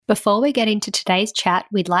Before we get into today's chat,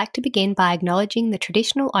 we'd like to begin by acknowledging the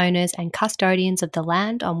traditional owners and custodians of the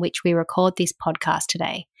land on which we record this podcast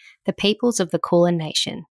today, the peoples of the Kulin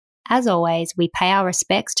Nation. As always, we pay our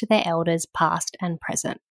respects to their elders past and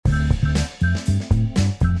present.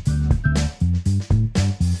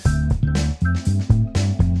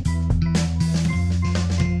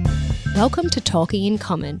 Welcome to Talking in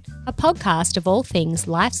Common, a podcast of all things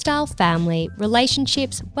lifestyle, family,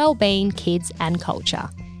 relationships, well-being, kids and culture.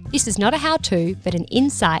 This is not a how-to, but an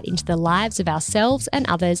insight into the lives of ourselves and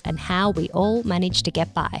others and how we all manage to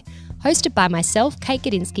get by. Hosted by myself, Kate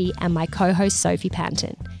Gadinsky, and my co-host, Sophie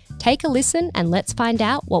Panton. Take a listen and let's find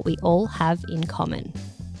out what we all have in common.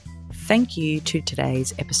 Thank you to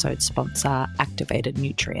today's episode sponsor, Activated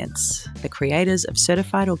Nutrients, the creators of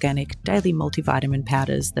certified organic daily multivitamin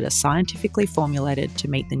powders that are scientifically formulated to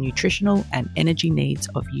meet the nutritional and energy needs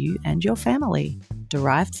of you and your family.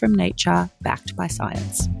 Derived from nature, backed by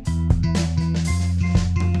science.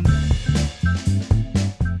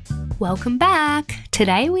 Welcome back.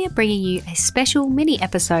 Today we are bringing you a special mini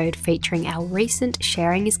episode featuring our recent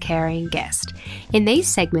Sharing is Caring guest. In these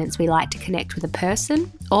segments, we like to connect with a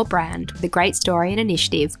person or brand with a great story and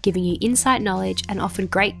initiative, giving you insight knowledge and often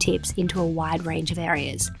great tips into a wide range of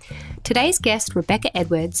areas. Today's guest, Rebecca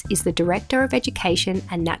Edwards, is the Director of Education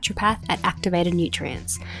and Naturopath at Activated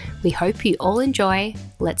Nutrients. We hope you all enjoy.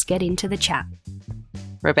 Let's get into the chat.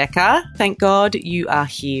 Rebecca, thank God you are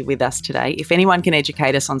here with us today. If anyone can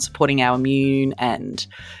educate us on supporting our immune and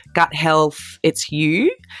gut health, it's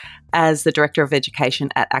you. As the Director of Education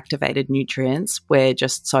at Activated Nutrients, we're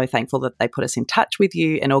just so thankful that they put us in touch with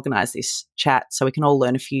you and organise this chat so we can all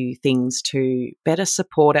learn a few things to better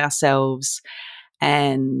support ourselves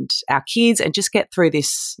and our kids and just get through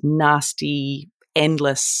this nasty,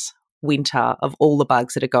 endless winter of all the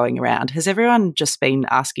bugs that are going around. Has everyone just been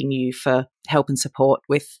asking you for help and support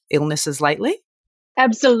with illnesses lately?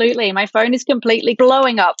 Absolutely. My phone is completely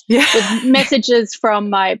blowing up with messages from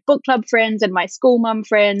my book club friends and my school mum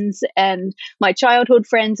friends and my childhood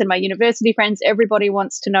friends and my university friends. Everybody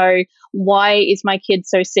wants to know, why is my kid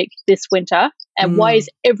so sick this winter? And why is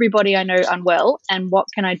everybody I know unwell? And what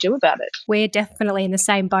can I do about it? We're definitely in the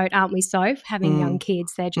same boat, aren't we, Soph? Having young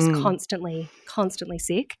kids, they're just constantly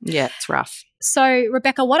sick. Yeah, it's rough. So,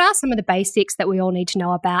 Rebecca, what are some of the basics that we all need to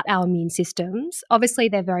know about our immune systems? Obviously,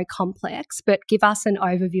 they're very complex, but give us an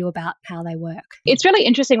overview about how they work. It's really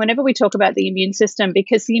interesting whenever we talk about the immune system,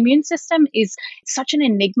 because the immune system is such an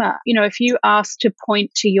enigma. You know, if you ask to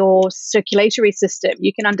point to your circulatory system,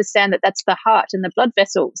 you can understand that that's the heart and the blood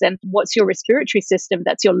vessels. And what's your respiratory system?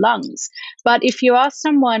 That's your lungs. But if you ask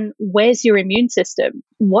someone, where's your immune system?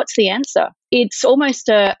 What's the answer? It's almost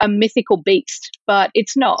a mythical beast, but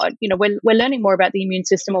it's not. You know, we're learning more about the immune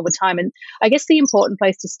system all the time. And I guess the important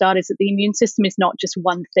place to start is that the immune system is not just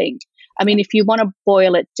one thing. I mean, if you want to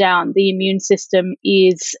boil it down, the immune system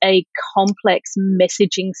is a complex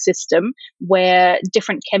messaging system where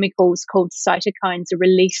different chemicals called cytokines are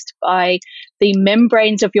released by the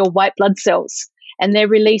membranes of your white blood cells. And they're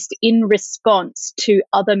released in response to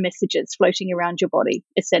other messages floating around your body,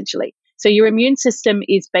 essentially. So your immune system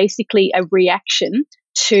is basically a reaction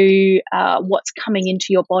to what's coming into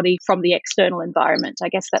your body from the external environment. I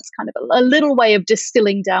guess that's kind of a little way of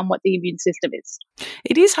distilling down what the immune system is.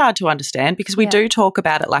 It is hard to understand because we do talk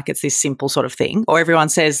about it like it's this simple sort of thing, or everyone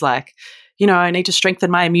says like, you know, I need to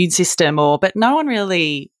strengthen my immune system, but no one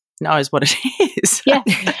really knows what it is. Yeah.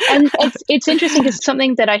 And it's interesting because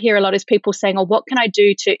something that I hear a lot is people saying, oh, what can I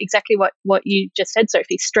do to exactly what you just said,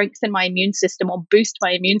 Sophie, strengthen my immune system or boost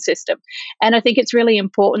my immune system? And I think it's really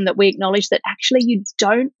important that we acknowledge that actually you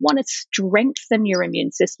don't want to strengthen your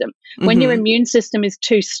immune system. When your immune system is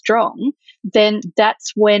too strong, then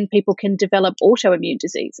that's when people can develop autoimmune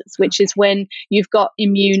diseases, which is when you've got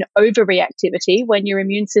immune overreactivity, when your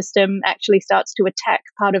immune system actually starts to attack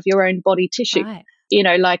part of your own body tissue. Right. You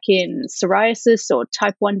know, like in psoriasis or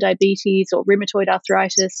type 1 diabetes or rheumatoid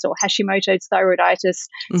arthritis or Hashimoto's thyroiditis.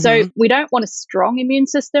 So we don't want a strong immune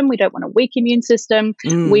system. We don't want a weak immune system.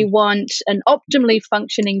 We want an optimally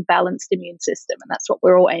functioning, balanced immune system. And that's what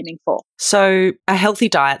we're all aiming for. So a healthy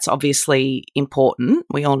diet's obviously important.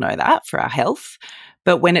 We all know that for our health.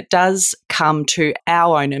 But when it does come to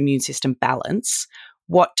our own immune system balance,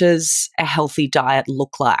 what does a healthy diet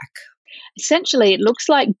look like? Essentially, it looks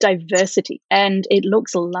like diversity and it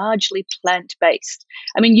looks largely plant-based.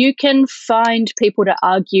 I mean, you can find people to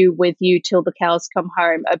argue with you till the cows come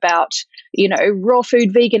home about, raw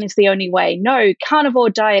food vegan is the only way. No, carnivore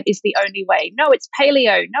diet is the only way. No, it's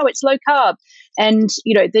paleo. No, it's low carb. And,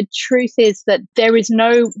 the truth is that there is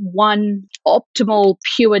no one optimal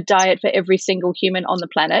pure diet for every single human on the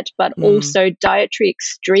planet, but also dietary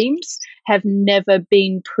extremes have never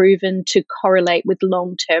been proven to correlate with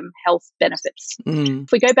long-term health benefits.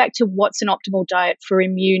 If we go back to what's an optimal diet for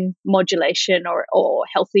immune modulation or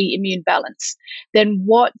healthy immune balance, then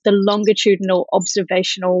what the longitudinal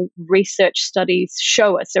observational research studies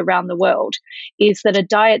show us around the world is that a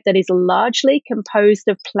diet that is largely composed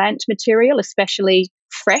of plant material, especially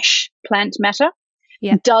fresh plant matter,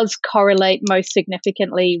 does correlate most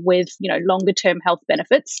significantly with, longer term health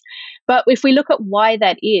benefits. But if we look at why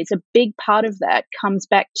that is, a big part of that comes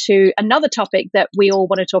back to another topic that we all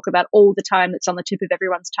want to talk about all the time that's on the tip of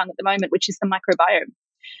everyone's tongue at the moment, which is the microbiome.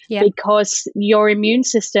 Yeah. Because your immune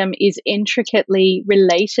system is intricately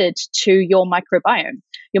related to your microbiome.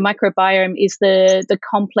 Your microbiome is the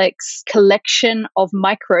complex collection of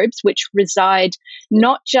microbes which reside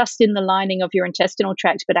not just in the lining of your intestinal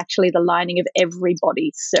tract, but actually the lining of every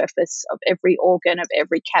body's surface, of every organ, of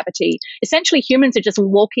every cavity. Essentially, humans are just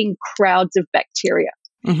walking crowds of bacteria.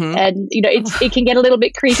 And, it can get a little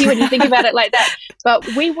bit creepy when you think about it like that. But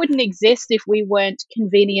we wouldn't exist if we weren't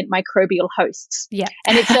convenient microbial hosts. Yeah.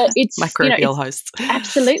 And it's microbial hosts.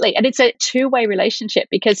 Absolutely. And it's a two-way relationship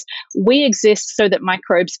because we exist so that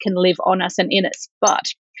microbes can live on us and in us. But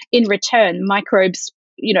in return, microbes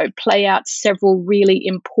play out several really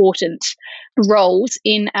important roles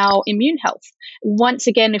in our immune health. Once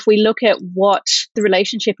again, if we look at what the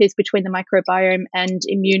relationship is between the microbiome and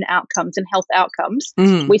immune outcomes and health outcomes,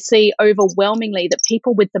 we see overwhelmingly that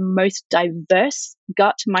people with the most diverse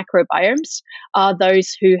gut microbiomes are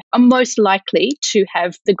those who are most likely to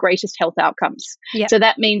have the greatest health outcomes. Yep. So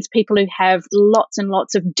that means people who have lots and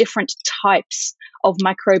lots of different types of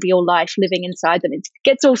microbial life living inside them. It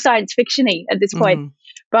gets all science fiction-y at this point.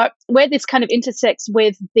 But where this kind of intersects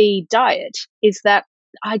with the diet is that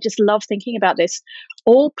I just love thinking about this.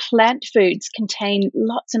 All plant foods contain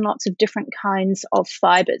lots and lots of different kinds of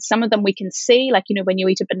fibers. Some of them we can see, like, when you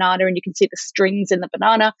eat a banana and you can see the strings in the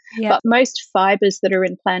banana. Yep. But most fibers that are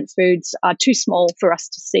in plant foods are too small for us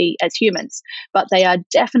to see as humans. But they are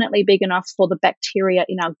definitely big enough for the bacteria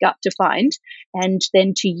in our gut to find and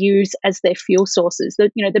then to use as their fuel sources.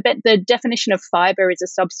 The definition of fiber is a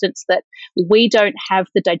substance that we don't have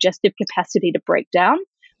the digestive capacity to break down.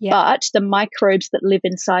 Yep. But the microbes that live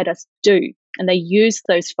inside us do, and they use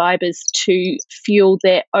those fibers to fuel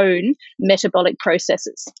their own metabolic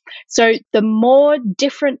processes. So the more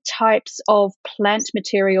different types of plant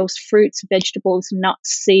materials, fruits, vegetables, nuts,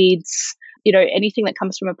 seeds, anything that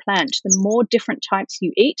comes from a plant, the more different types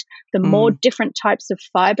you eat, the more different types of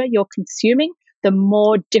fiber you're consuming, the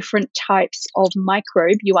more different types of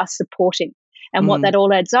microbe you are supporting. And what that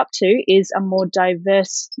all adds up to is a more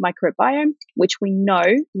diverse microbiome, which we know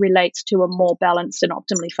relates to a more balanced and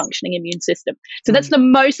optimally functioning immune system. So that's the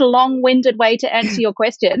most long-winded way to answer your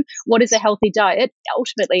question. What is a healthy diet?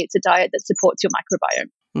 Ultimately, it's a diet that supports your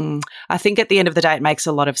microbiome. I think at the end of the day, it makes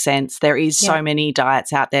a lot of sense. There is so many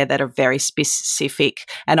diets out there that are very specific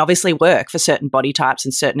and obviously work for certain body types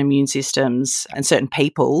and certain immune systems and certain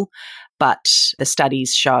people. But the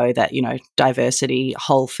studies show that, diversity,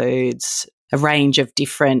 whole foods, a range of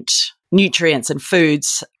different nutrients and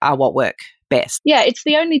foods are what work best. Yeah, it's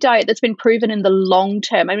the only diet that's been proven in the long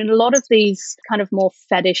term. I mean, a lot of these kind of more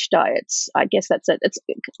faddish diets, I guess it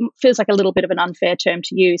feels like a little bit of an unfair term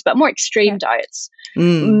to use, but more extreme diets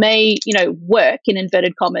may, work in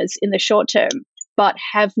inverted commas in the short term, but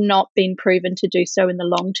have not been proven to do so in the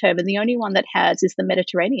long term. And the only one that has is the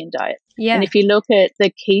Mediterranean diet. Yeah. And if you look at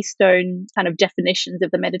the keystone kind of definitions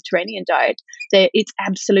of the Mediterranean diet, it's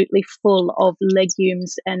absolutely full of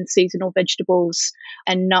legumes and seasonal vegetables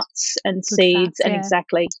and nuts and seeds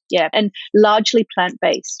and largely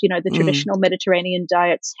plant-based. The traditional Mediterranean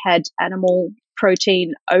diets had animal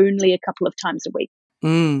protein only a couple of times a week.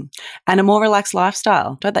 And a more relaxed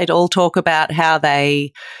lifestyle. Don't they all talk about how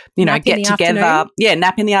they, get together,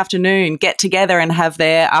 nap in the afternoon, get together and have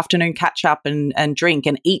their afternoon catch up and drink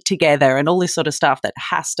and eat together and all this sort of stuff that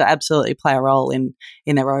has to absolutely play a role in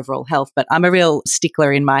their overall health. But I'm a real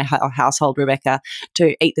stickler in my household, Rebecca,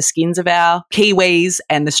 to eat the skins of our kiwis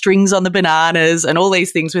and the strings on the bananas and all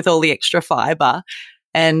these things with all the extra fiber.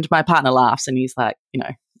 And my partner laughs and he's like,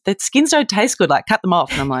 the skins don't taste good, like cut them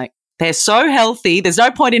off. And I'm like, they're so healthy. There's no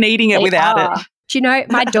point in eating it without it. Do you know,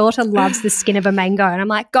 my daughter loves the skin of a mango, and I'm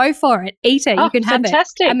like, go for it, eat it. You can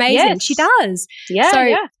fantastic. have it. Amazing. Yes. She does.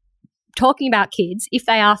 Yeah. Talking about kids, if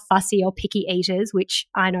they are fussy or picky eaters, which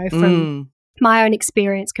I know from my own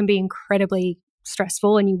experience can be incredibly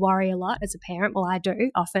stressful and you worry a lot as a parent. Well, I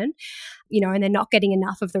do often, and they're not getting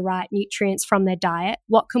enough of the right nutrients from their diet.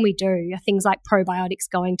 What can we do? Are things like probiotics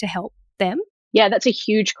going to help them? Yeah, that's a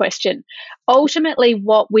huge question. Ultimately,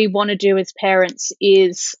 what we want to do as parents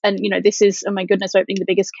is, and this is, oh my goodness, opening the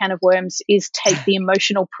biggest can of worms, is take the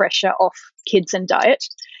emotional pressure off kids and diet.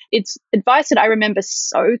 It's advice that I remember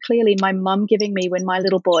so clearly my mum giving me when my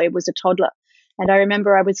little boy was a toddler. And I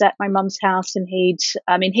remember I was at my mum's house and he,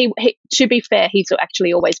 to be fair, he's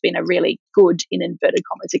actually always been a really good, in inverted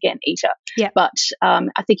commas again, eater. Yeah. But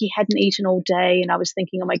I think he hadn't eaten all day and I was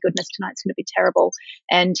thinking, oh my goodness, tonight's going to be terrible.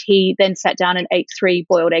 And he then sat down and ate 3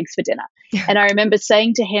 boiled eggs for dinner. And I remember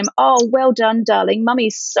saying to him, oh, well done, darling.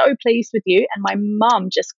 Mummy's so pleased with you. And my mum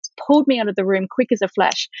just pulled me out of the room quick as a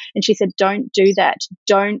flash. And she said, don't do that.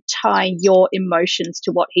 Don't tie your emotions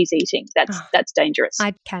to what he's eating. That's dangerous.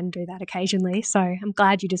 I can do that occasionally. So I'm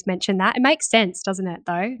glad you just mentioned that. It makes sense, doesn't it,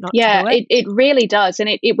 though? Not yeah, to do it. It really does. And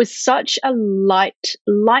it was such a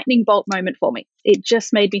lightning bolt moment for me. It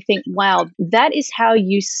just made me think, wow, that is how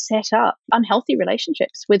you set up unhealthy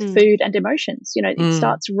relationships with food and emotions. It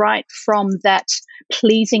starts right from that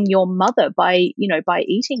pleasing your mother by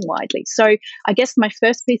eating widely. So I guess my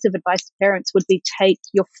first piece of advice to parents would be take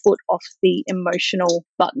your foot off the emotional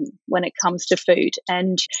button when it comes to food.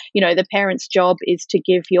 And, the parent's job is to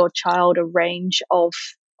give your child a range of,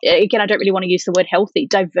 again, I don't really want to use the word healthy,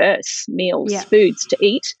 diverse meals, foods to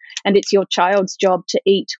eat. And it's your child's job to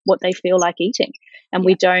eat what they feel like eating. And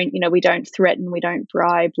we don't threaten, we don't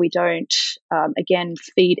bribe, we don't, again,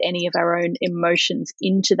 feed any of our own emotions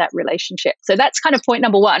into that relationship. So that's kind of point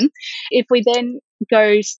number one. If we then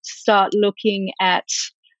start looking at,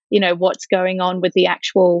 what's going on with the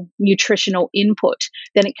actual nutritional input,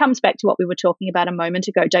 then it comes back to what we were talking about a moment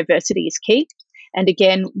ago. Diversity is key. And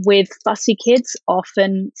again, with fussy kids,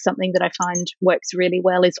 often something that I find works really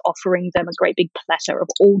well is offering them a great big platter of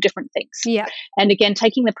all different things. Yeah. And again,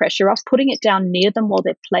 taking the pressure off, putting it down near them while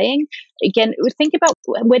they're playing. Again, think about,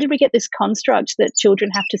 where did we get this construct that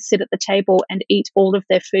children have to sit at the table and eat all of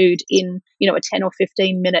their food in, a 10 or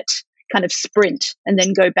 15 minute kind of sprint and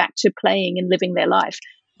then go back to playing and living their life.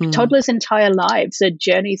 Toddlers' entire lives are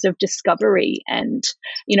journeys of discovery and,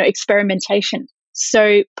 experimentation.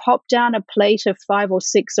 So pop down a plate of 5 or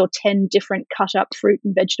 6 or 10 different cut up fruit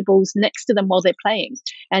and vegetables next to them while they're playing.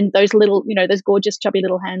 And those little, those gorgeous chubby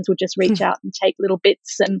little hands will just reach out and take little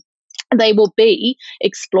bits, and they will be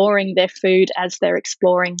exploring their food as they're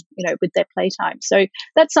exploring, with their playtime. So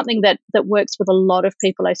that's something that works with a lot of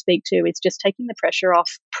people I speak to, is just taking the pressure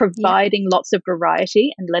off, providing lots of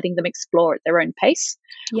variety and letting them explore at their own pace.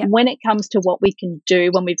 Yeah. When it comes to what we can do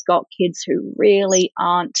when we've got kids who really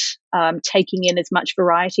aren't taking in as much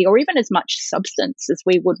variety or even as much substance as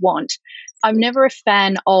we would want, I'm never a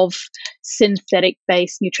fan of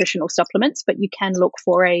synthetic-based nutritional supplements, but you can look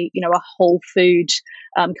for a whole food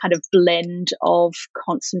kind of blend of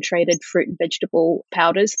concentrated fruit and vegetable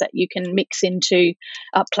powders that you can mix into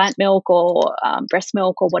plant milk or breast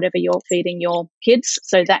milk or whatever you're feeding your kids.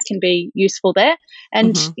 So that can be useful there.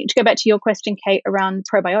 And to go back to your question, Kate, around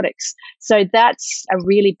probiotics. So that's a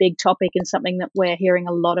really big topic and something that we're hearing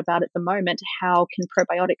a lot about at the moment. How can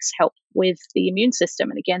probiotics help with the immune system?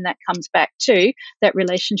 And again, that comes back to that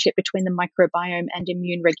relationship between the microbiome and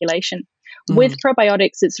immune regulation. With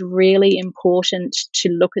probiotics, it's really important to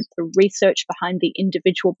look at the research behind the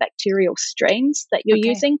individual bacterial strains that you're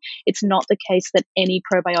using. It's not the case that any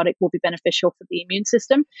probiotic will be beneficial for the immune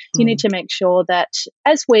system. You need to make sure that,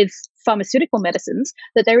 as with pharmaceutical medicines,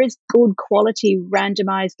 that there is good quality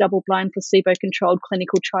randomized double-blind placebo-controlled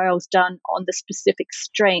clinical trials done on the specific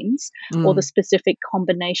strains or the specific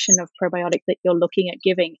combination of probiotic that you're looking at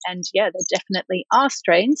giving. And yeah, there definitely are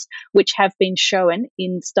strains which have been shown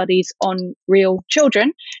in studies on real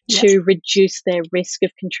children to reduce their risk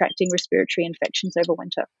of contracting respiratory infections over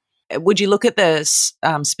winter. Would you look at the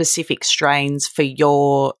specific strains for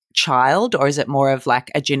your child, or is it more of like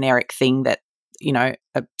a generic thing that,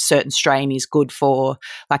 a certain strain is good for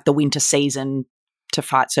like the winter season to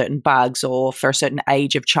fight certain bugs or for a certain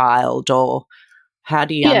age of child? Or How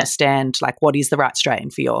do you understand, like, what is the right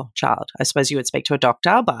strain for your child? I suppose you would speak to a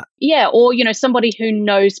doctor, but... Yeah, or, somebody who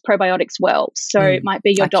knows probiotics well. So it might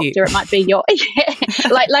be your like doctor, you. it might be your...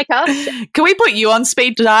 like us. Can we put you on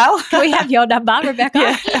speed dial? Can we have your number,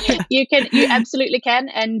 Rebecca? Yeah. You absolutely can.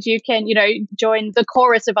 And you can, join the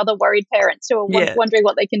chorus of other worried parents who are wondering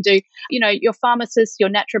what they can do. Your pharmacist, your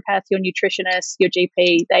naturopath, your nutritionist, your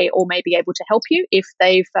GP, they all may be able to help you if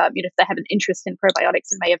they've, if they have an interest in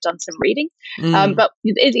probiotics and may have done some reading. But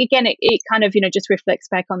it kind of, just reflects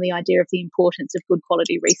back on the idea of the importance of good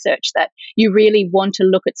quality research, that you really want to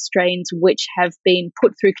look at strains which have been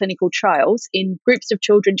put through clinical trials in groups of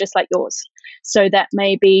children just like yours. So that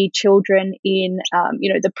may be children in,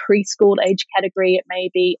 the preschool age category. It may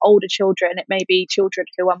be older children. It may be children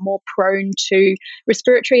who are more prone to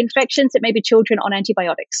respiratory infections. It may be children on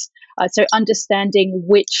antibiotics. So understanding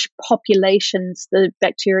which populations the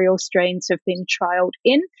bacterial strains have been trialed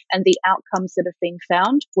in and the outcomes that have been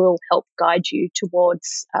found will help guide you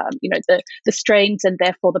towards, the strains and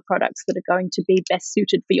therefore the products that are going to be best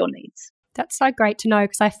suited for your needs. That's so great to know,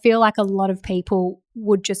 because I feel like a lot of people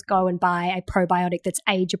would just go and buy a probiotic that's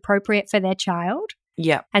age appropriate for their child.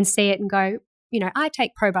 Yeah. And see it and go, I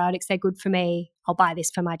take probiotics, they're good for me. I'll buy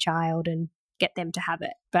this for my child and get them to have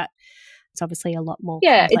it. But it's obviously a lot more.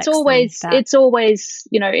 Yeah, it's always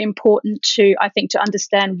important to, I think, to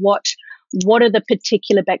understand what are the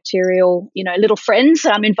particular bacterial, little friends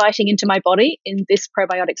that I'm inviting into my body in this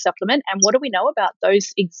probiotic supplement, and what do we know about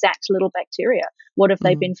those exact little bacteria? What have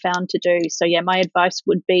they been found to do? So yeah, my advice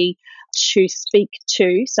would be to speak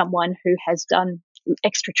to someone who has done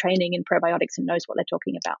extra training in probiotics and knows what they're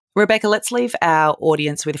talking about. Rebecca, let's leave our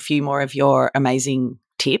audience with a few more of your amazing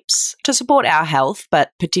tips to support our health,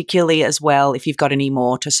 but particularly as well, if you've got any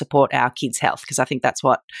more to support our kids' health, because I think that's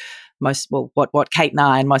what what Kate and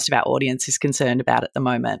I and most of our audience is concerned about at the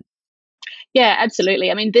moment. Yeah,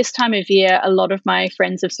 absolutely. I mean, this time of year, a lot of my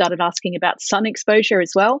friends have started asking about sun exposure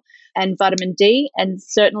as well, and vitamin D. And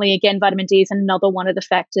certainly, again, vitamin D is another one of the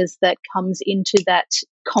factors that comes into that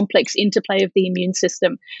complex interplay of the immune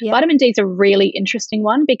system. Yep. Vitamin D is a really interesting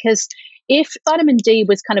one, because if vitamin D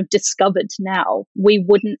was kind of discovered now, we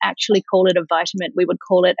wouldn't actually call it a vitamin. We would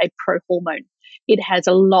call it a prohormone. It has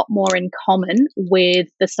a lot more in common with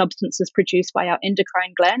the substances produced by our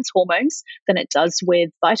endocrine glands, hormones, than it does with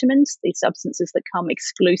vitamins, these substances that come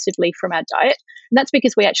exclusively from our diet. And that's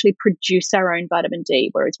because we actually produce our own vitamin D,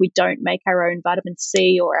 whereas we don't make our own vitamin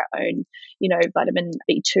C or our own, vitamin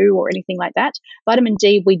B2 or anything like that. Vitamin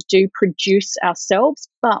D, we do produce ourselves,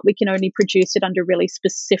 but we can only produce it under really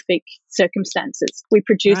specific circumstances. We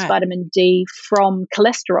produce vitamin D from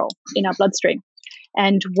cholesterol in our bloodstream.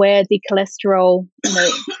 And where the cholesterol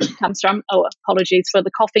comes from, apologies for the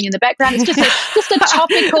coughing in the background. It's just a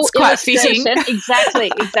topical it's quite illustration. Fitting.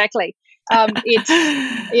 Exactly.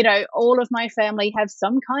 It's, all of my family have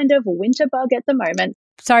some kind of winter bug at the moment.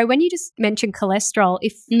 Sorry, when you just mentioned cholesterol,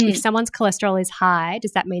 if someone's cholesterol is high,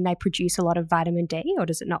 does that mean they produce a lot of vitamin D, or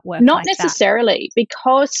does it not work Not like necessarily,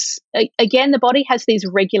 because, again, the body has these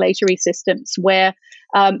regulatory systems where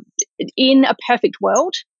in a perfect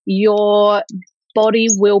world, your body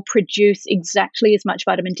will produce exactly as much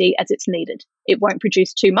vitamin D as it's needed. It won't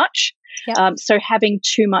produce too much. Yep. So having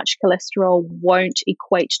too much cholesterol won't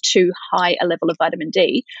equate to high a level of vitamin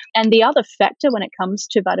D. And the other factor when it comes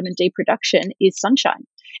to vitamin D production is sunshine.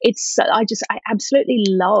 I absolutely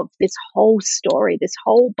love this whole story, this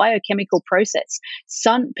whole biochemical process.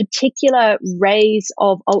 Particular rays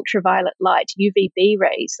of ultraviolet light, UVB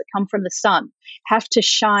rays that come from the sun, have to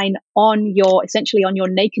shine essentially on your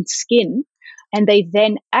naked skin, and they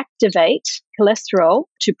then activate cholesterol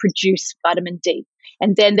to produce vitamin D.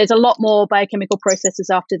 And then there's a lot more biochemical processes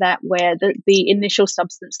after that, where the initial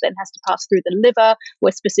substance then has to pass through the liver,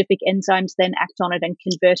 where specific enzymes then act on it and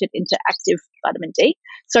convert it into active vitamin D.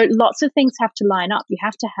 So lots of things have to line up. You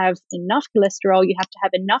have to have enough cholesterol. You have to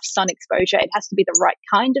have enough sun exposure. It has to be the right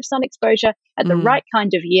kind of sun exposure at the right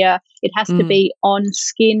kind of year. It has to be on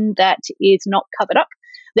skin that is not covered up.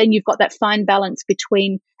 Then you've got that fine balance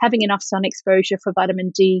between having enough sun exposure for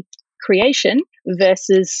vitamin D creation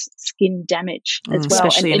versus skin damage as well.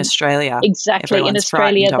 Especially in Australia. Exactly. In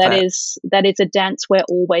Australia, that is a dance we're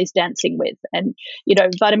always dancing with. And,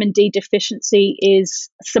 vitamin D deficiency is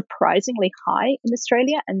surprisingly high in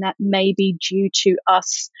Australia, and that may be due to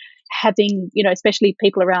us having, especially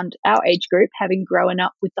people around our age group, having grown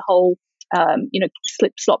up with the whole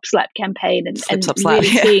slip, slop, slap campaign and really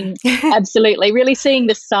seeing really seeing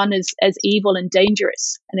the sun as evil and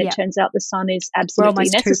dangerous. And it turns out the sun is absolutely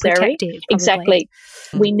necessary. Exactly.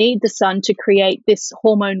 We need the sun to create this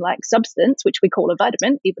hormone-like substance, which we call a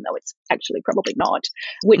vitamin, even though it's actually probably not,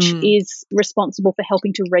 which is responsible for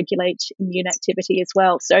helping to regulate immune activity as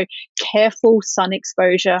well. So careful sun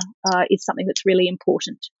exposure is something that's really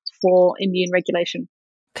important for immune regulation.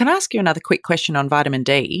 Can I ask you another quick question on vitamin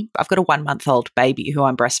D? I've got a 1-month-old baby who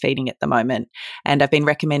I'm breastfeeding at the moment, and I've been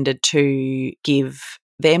recommended to give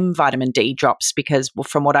them vitamin D drops because, well,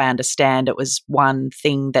 from what I understand, it was one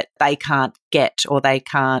thing that they can't get or they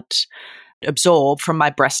can't absorb from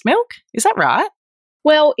my breast milk. Is that right?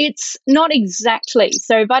 Well, it's not exactly.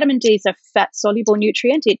 So vitamin D is a fat-soluble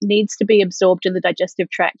nutrient. It needs to be absorbed in the digestive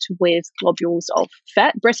tract with globules of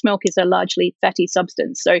fat. Breast milk is a largely fatty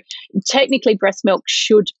substance. So technically breast milk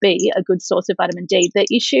should be a good source of vitamin D. The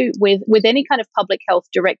issue with any kind of public health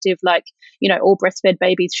directive like, all breastfed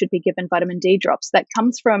babies should be given vitamin D drops, that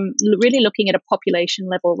comes from really looking at a population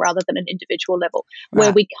level rather than an individual level,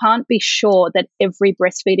 where we can't be sure that every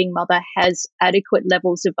breastfeeding mother has adequate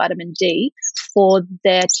levels of vitamin D for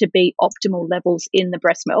there to be optimal levels in the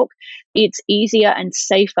breast milk. It's easier and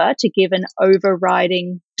safer to give an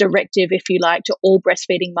overriding directive, if you like, to all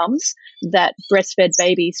breastfeeding mums that breastfed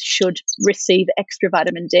babies should receive extra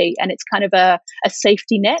vitamin D. And it's kind of a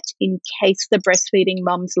safety net in case the breastfeeding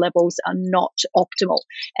mums levels are not optimal.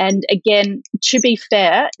 And again, to be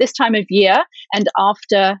fair, this time of year and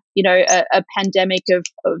after, a pandemic of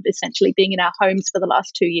essentially being in our homes for the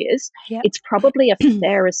last 2 years, it's probably a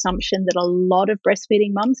fair assumption that a lot of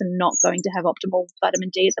breastfeeding mums are not going to have optimal vitamin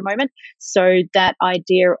D at the moment. So that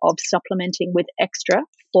idea of supplementing with extra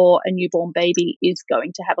for a newborn baby is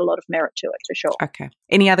going to have a lot of merit to it for sure. Okay.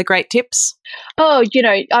 Any other great tips? Oh,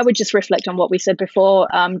 I would just reflect on what we said before,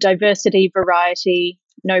 diversity, variety,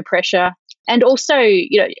 no pressure. And also,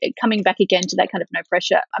 coming back again to that kind of no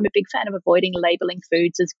pressure, I'm a big fan of avoiding labeling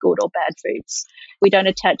foods as good or bad foods. We don't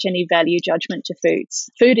attach any value judgment to foods.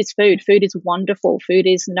 Food is food. Food is wonderful. Food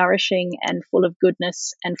is nourishing and full of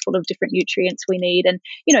goodness and full of different nutrients we need. And,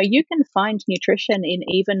 you can find nutrition in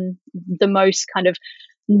even the most kind of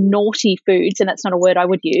naughty foods, and that's not a word I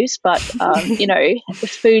would use, but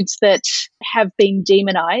foods that have been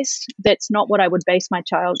demonized. That's not what I would base my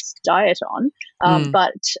child's diet on.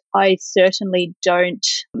 But I certainly don't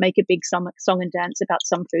make a big song and dance about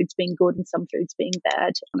some foods being good and some foods being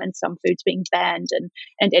bad, and some foods being banned and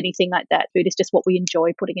anything like that. Food is just what we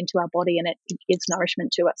enjoy putting into our body, and it gives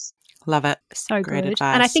nourishment to us. Love it. So great good.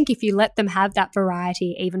 advice. And I think if you let them have that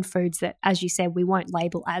variety, even foods that, as you said, we won't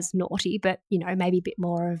label as naughty, but, maybe a bit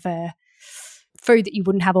more of a food that you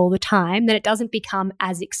wouldn't have all the time, then it doesn't become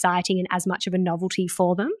as exciting and as much of a novelty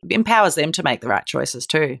for them. It empowers them to make the right choices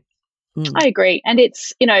too. I agree. And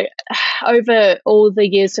it's, over all the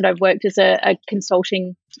years that I've worked as a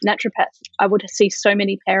consulting naturopath, I would see so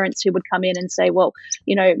many parents who would come in and say, well,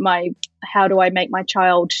 how do I make my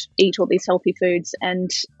child eat all these healthy foods?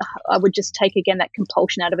 And I would just take, again, that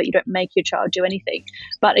compulsion out of it. You don't make your child do anything.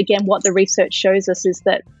 But again, what the research shows us is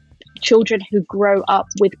that children who grow up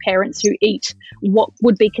with parents who eat what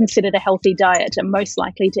would be considered a healthy diet are most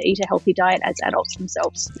likely to eat a healthy diet as adults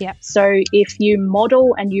themselves. Yeah. So if you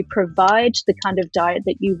model and you provide the kind of diet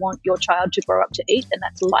that you want your child to grow up to eat, then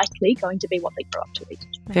that's likely going to be what they grow up to eat.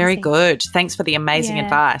 Very good. Thanks for the amazing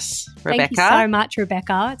advice, Rebecca. Thank you so much,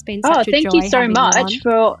 Rebecca. It's been such a joy. Thank you so much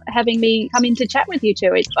for having me come in to chat with you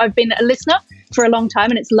too. I've been a listener for a long time,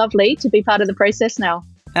 and it's lovely to be part of the process now.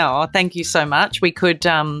 Oh, thank you so much. We could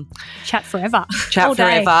chat forever. Chat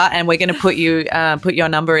forever, and we're going to put your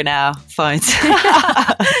number in our phones.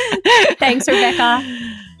 Thanks, Rebecca.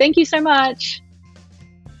 Thank you so much.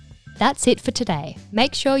 That's it for today.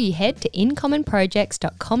 Make sure you head to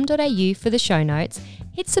incommonprojects.com.au for the show notes,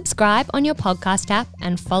 hit subscribe on your podcast app,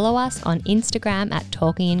 and follow us on Instagram at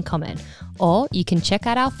Talking in Common. Or you can check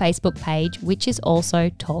out our Facebook page, which is also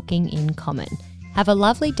Talking in Common. Have a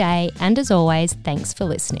lovely day, and as always, thanks for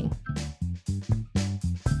listening.